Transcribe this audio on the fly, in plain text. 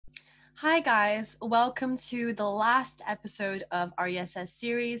Hi guys, welcome to the last episode of our ESS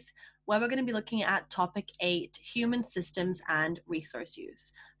series where we're going to be looking at topic 8, human systems and resource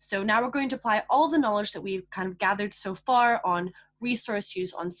use. So now we're going to apply all the knowledge that we've kind of gathered so far on resource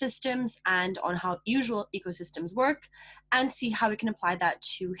use on systems and on how usual ecosystems work and see how we can apply that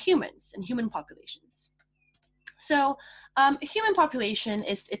to humans and human populations. So human population,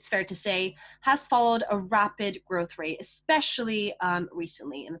 it's fair to say, has followed a rapid growth rate, especially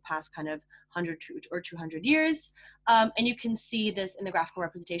recently in the past kind of 100 or 200 years. And you can see this in the graphical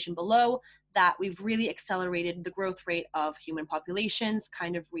representation below, that we've really accelerated the growth rate of human populations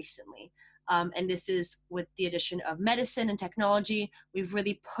kind of recently. And this is with the addition of medicine and technology, we've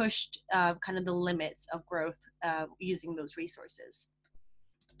really pushed kind of the limits of growth using those resources.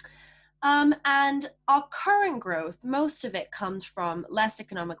 And our current growth, most of it comes from less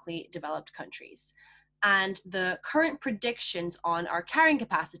economically developed countries. And the current predictions on our carrying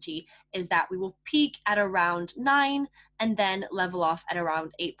capacity is that we will peak at around 9 and then level off at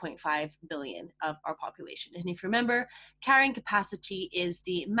around 8.5 billion of our population. And if you remember, carrying capacity is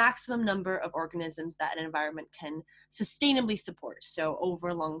the maximum number of organisms that an environment can sustainably support, so over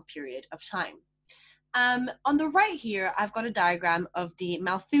a long period of time. On the right here, I've got a diagram of the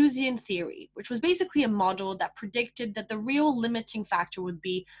Malthusian theory, which was basically a model that predicted that the real limiting factor would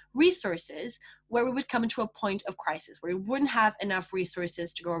be resources, where we would come into a point of crisis, where we wouldn't have enough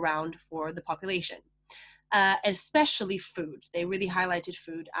resources to go around for the population, especially food. They really highlighted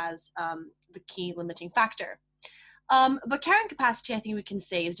food as the key limiting factor. But carrying capacity, I think we can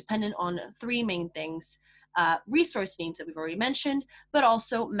say, is dependent on three main things. Resource needs that we've already mentioned, but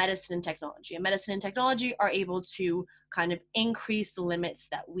also medicine and technology. And medicine and technology are able to kind of increase the limits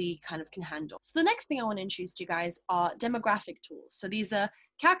that we kind of can handle. So the next thing I want to introduce to you guys are demographic tools. So these are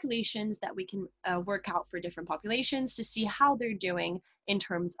calculations that we can work out for different populations to see how they're doing in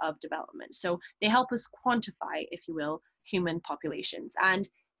terms of development. So they help us quantify, if you will, human populations. And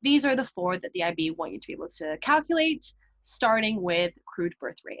these are the four that the IB want you to be able to calculate, starting with crude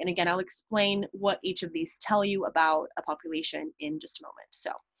birth rate. And again, I'll explain what each of these tell you about a population in just a moment.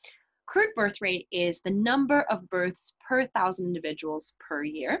 So crude birth rate is the number of births per 1,000 individuals per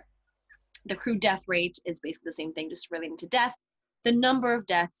year. The crude death rate is basically the same thing, just relating to death. The number of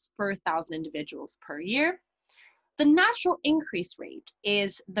deaths per 1,000 individuals per year. The natural increase rate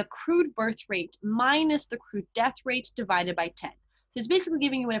is the crude birth rate minus the crude death rate divided by 10. So it's basically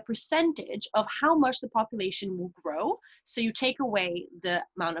giving you a percentage of how much the population will grow. So you take away the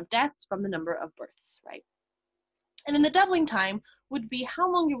amount of deaths from the number of births, right? And then the doubling time would be how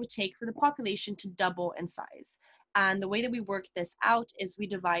long it would take for the population to double in size. And the way that we work this out is we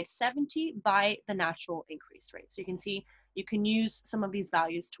divide 70 by the natural increase rate. So you can see you can use some of these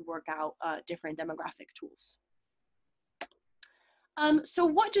values to work out different demographic tools. So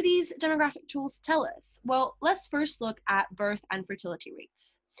what do these demographic tools tell us? Well, let's first look at birth and fertility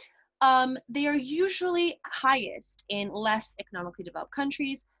rates. They are usually highest in less economically developed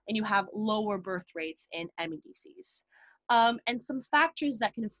countries, and you have lower birth rates in MEDCs. And some factors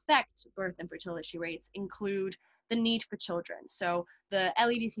that can affect birth and fertility rates include the need for children. So the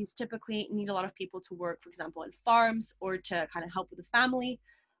LEDCs typically need a lot of people to work, for example, in farms or to kind of help with the family.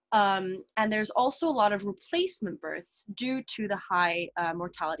 And there's also a lot of replacement births due to the high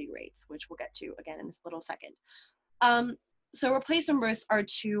mortality rates, which we'll get to again in this little second. So replacement births are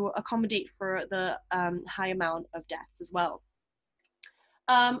to accommodate for the high amount of deaths as well.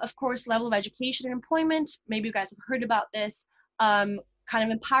 Of course, level of education and employment, maybe you guys have heard about this, kind of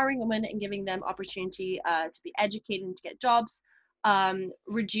empowering women and giving them opportunity to be educated and to get jobs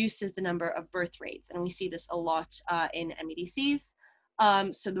reduces the number of birth rates. And we see this a lot in MEDCs.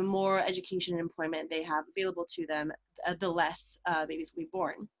 So the more education and employment they have available to them, the less babies will be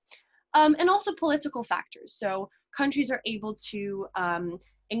born. And also political factors. So countries are able to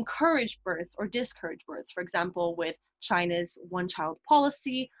encourage births or discourage births. For example, with China's one-child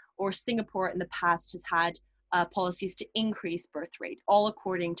policy, or Singapore in the past has had policies to increase birth rate, all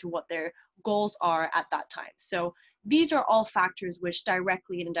according to what their goals are at that time. So these are all factors which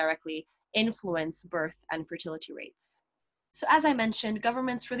directly and indirectly influence birth and fertility rates. So as I mentioned,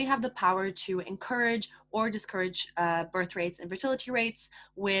 governments really have the power to encourage or discourage birth rates and fertility rates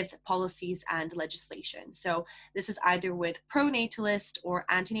with policies and legislation. So this is either with pronatalist or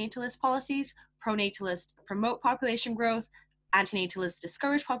antinatalist policies. Pronatalist promote population growth, antinatalist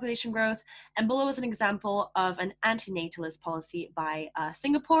discourage population growth, and below is an example of an antinatalist policy by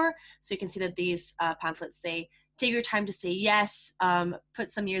Singapore. So you can see that these pamphlets say, take your time to say yes,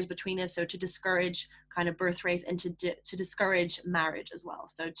 put some years between us, so to discourage kind of birth rates and to discourage marriage as well.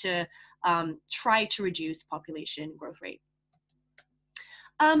 So to try to reduce population growth rate.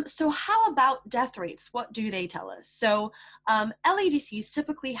 So how about death rates? What do they tell us? So LADCs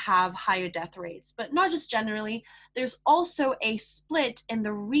typically have higher death rates, but not just generally. There's also a split in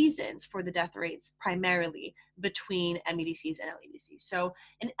the reasons for the death rates, primarily between MEDCs and LADCs. So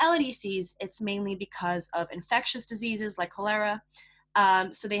in LADCs, it's mainly because of infectious diseases like cholera.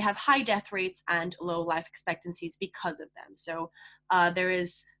 So they have high death rates and low life expectancies because of them. So there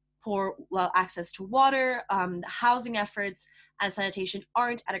is poor access to water, housing efforts and sanitation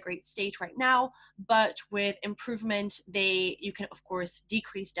aren't at a great state right now, but with improvement, you can of course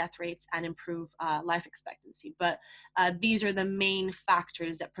decrease death rates and improve life expectancy. But these are the main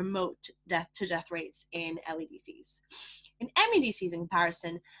factors that promote death rates in LADCs. In MEDCs in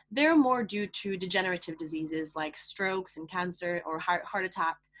comparison, they're more due to degenerative diseases like strokes and cancer or heart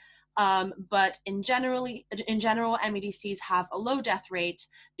attack. But in general, MEDCs have a low death rate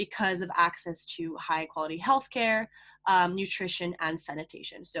because of access to high quality healthcare, nutrition, and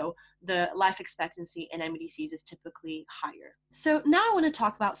sanitation. So the life expectancy in MEDCs is typically higher. So now I want to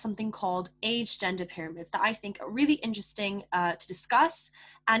talk about something called age-gender pyramids that I think are really interesting to discuss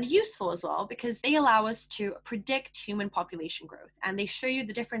and useful as well, because they allow us to predict human population growth, and they show you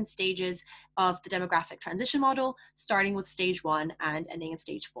the different stages of the demographic transition model, starting with stage 1 and ending in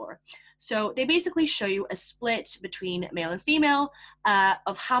stage 4. So they basically show you a split between male and female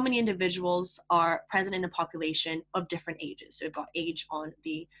of how many individuals are present in a population of different ages. So we've got age on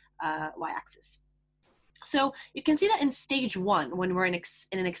the y-axis. So you can see that in stage 1, when we're in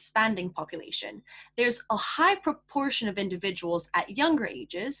an expanding population, there's a high proportion of individuals at younger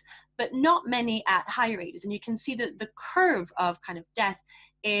ages, but not many at higher ages. And you can see that the curve of kind of death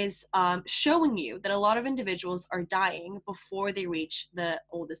is showing you that a lot of individuals are dying before they reach the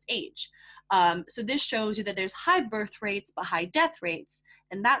oldest age. So this shows you that there's high birth rates, but high death rates,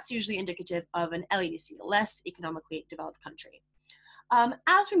 and that's usually indicative of an LADC, a less economically developed country.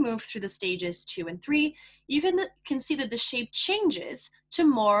 As we move through the stages 2 and 3, you can see that the shape changes to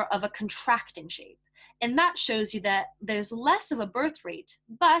more of a contracting shape. And that shows you that there's less of a birth rate,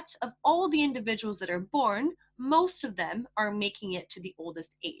 but of all the individuals that are born, most of them are making it to the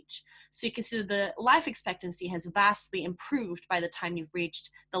oldest age. So you can see that the life expectancy has vastly improved by the time you've reached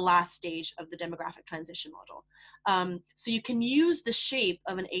the last stage of the demographic transition model. So you can use the shape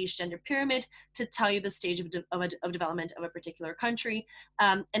of an age-gender pyramid to tell you the stage of development of a particular country.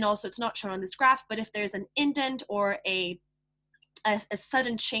 And also, it's not shown on this graph, but if there's an indent or a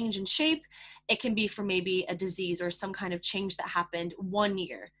sudden change in shape, it can be for maybe a disease or some kind of change that happened 1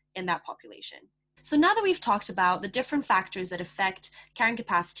 year in that population. So now that we've talked about the different factors that affect carrying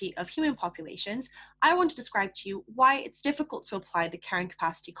capacity of human populations, I want to describe to you why it's difficult to apply the carrying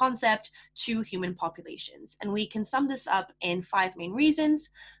capacity concept to human populations. And we can sum this up in 5 main reasons.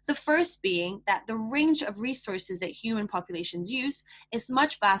 The first being that the range of resources that human populations use is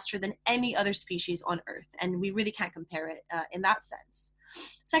much vaster than any other species on Earth, and we really can't compare it in that sense.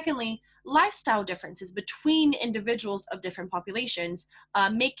 Secondly, lifestyle differences between individuals of different populations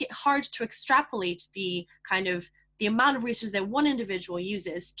make it hard to extrapolate the amount of resources that one individual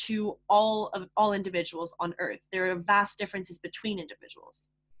uses to all individuals on Earth. There are vast differences between individuals.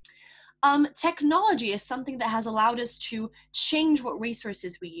 Technology is something that has allowed us to change what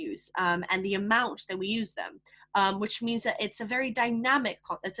resources we use and the amount that we use them, which means that it's a very dynamic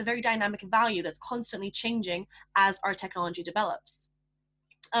value that's constantly changing as our technology develops.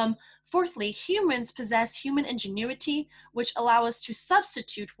 Fourthly, humans possess human ingenuity, which allow us to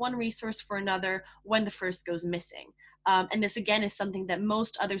substitute one resource for another when the first goes missing. And this again is something that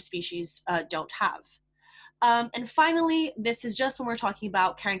most other species don't have. And finally, this is just when we're talking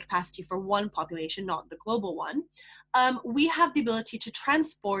about carrying capacity for one population, not the global one. We have the ability to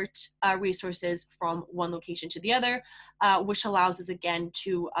transport resources from one location to the other, which allows us again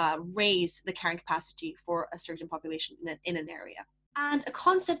to raise the carrying capacity for a certain population in an area. And a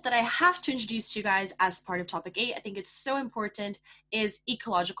concept that I have to introduce to you guys as part of topic 8, I think it's so important, is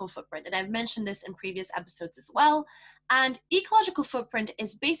ecological footprint. And I've mentioned this in previous episodes as well. And ecological footprint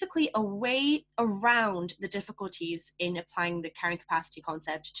is basically a way around the difficulties in applying the carrying capacity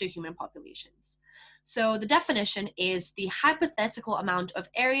concept to human populations. So the definition is the hypothetical amount of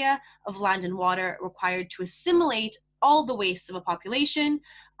area of land and water required to assimilate all the wastes of a population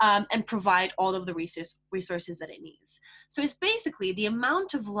and provide all of the resources that it needs. So it's basically the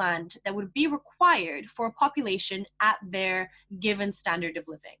amount of land that would be required for a population at their given standard of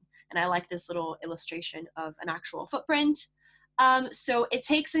living. And I like this little illustration of an actual footprint. So it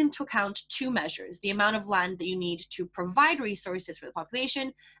takes into account 2 measures: the amount of land that you need to provide resources for the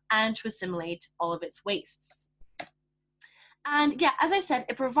population and to assimilate all of its wastes. And yeah, as I said,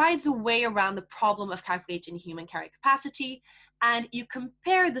 it provides a way around the problem of calculating human carrying capacity. and you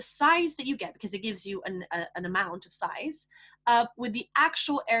compare the size that you get, because it gives you an amount of size, with the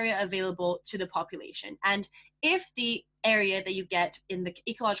actual area available to the population. And if the area that you get in the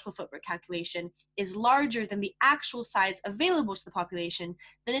ecological footprint calculation is larger than the actual size available to the population,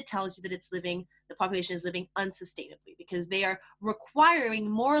 then it tells you that the population is living unsustainably, because they are requiring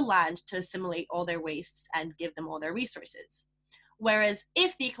more land to assimilate all their wastes and give them all their resources. Whereas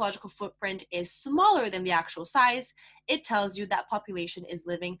if the ecological footprint is smaller than the actual size, it tells you that population is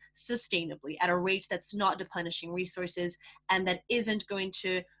living sustainably at a rate that's not deplenishing resources and that isn't going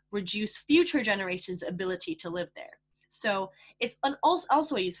to reduce future generations' ability to live there. So it's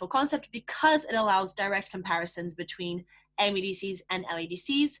also a useful concept because it allows direct comparisons between MEDCs and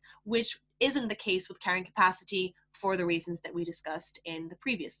LADCs, which isn't the case with carrying capacity for the reasons that we discussed in the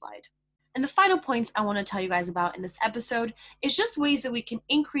previous slide. And the final points I want to tell you guys about in this episode is just ways that we can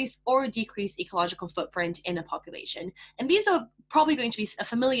increase or decrease ecological footprint in a population. And these are probably going to be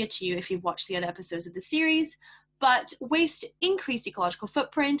familiar to you if you've watched the other episodes of the series, but ways to increase ecological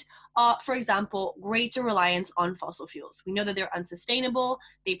footprint are, for example, greater reliance on fossil fuels. We know that they're unsustainable,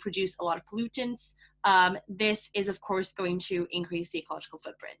 they produce a lot of pollutants. This is, of course, going to increase the ecological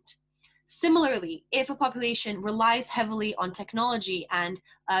footprint. Similarly, if a population relies heavily on technology and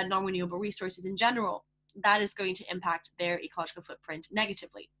non-renewable resources in general, that is going to impact their ecological footprint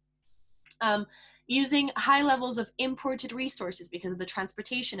negatively. Using high levels of imported resources because of the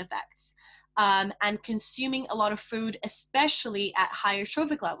transportation effects, and consuming a lot of food, especially at higher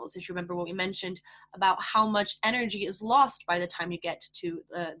trophic levels. If you remember what we mentioned about how much energy is lost by the time you get to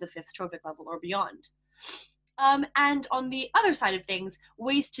the 5th trophic level or beyond. And on the other side of things,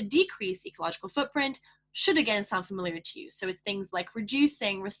 ways to decrease ecological footprint should again sound familiar to you. So it's things like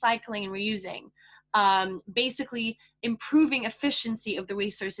reducing, recycling, and reusing, basically improving efficiency of the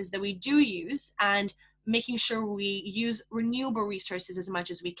resources that we do use and making sure we use renewable resources as much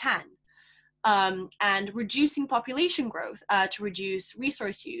as we can. And reducing population growth to reduce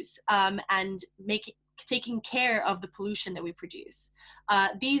resource use, and taking care of the pollution that we produce.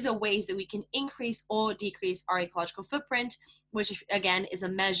 These are ways that we can increase or decrease our ecological footprint, which again is a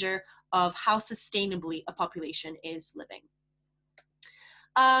measure of how sustainably a population is living.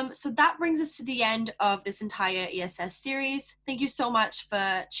 So that brings us to the end of this entire ESS series. Thank you so much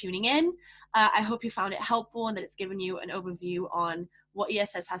for tuning in. I hope you found it helpful and that it's given you an overview on what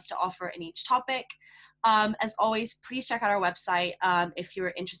ESS has to offer in each topic. As always, please check out our website if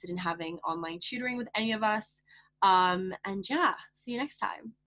you're interested in having online tutoring with any of us. And yeah, see you next time.